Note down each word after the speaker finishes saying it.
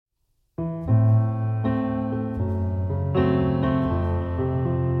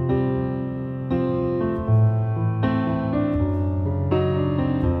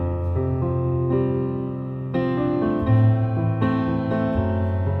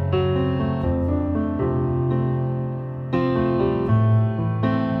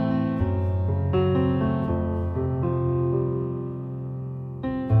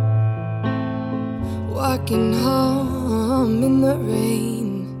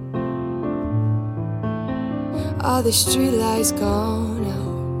all the streetlights gone out.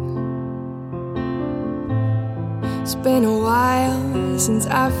 It's been a while since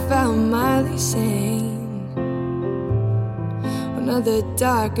I felt mildly sane. One of the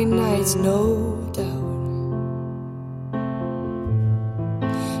darker nights, no doubt.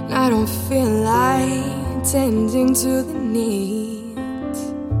 And I don't feel like tending to the needs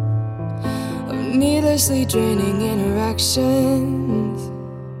of needlessly draining interactions.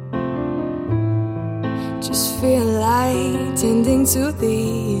 Just feel like tending to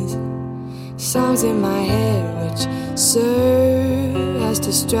these sounds in my head which serve as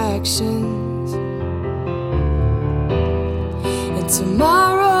distractions. And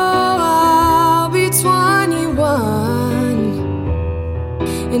tomorrow I'll be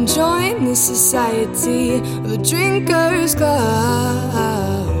 21, enjoying the society of the Drinkers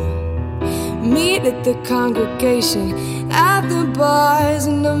Club. Meet at the congregation at the bars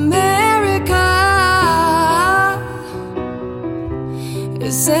in America.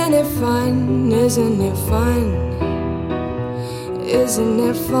 Isn't it fun? Isn't it fun? Isn't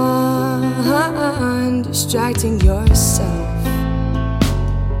it fun distracting yourself?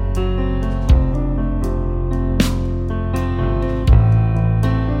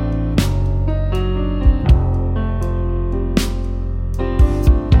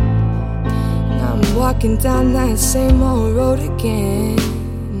 Now I'm walking down that same old road again.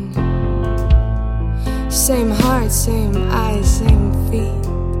 Same heart, same eyes, same feet.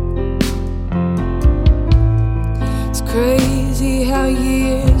 It's crazy how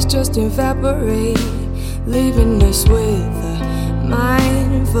years just evaporate, leaving us with a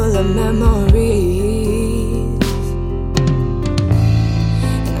mind full of memories.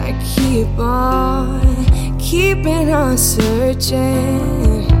 And I keep on keeping on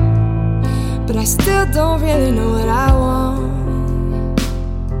searching, but I still don't really know what I want.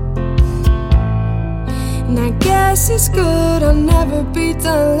 And I guess it's good I'll never be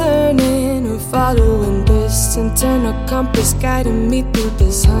done learning or following this internal compass guiding me through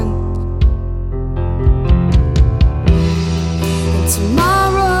this hunt. And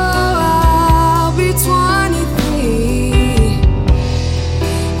tomorrow I'll be 23.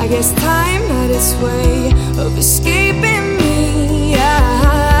 I guess time had its way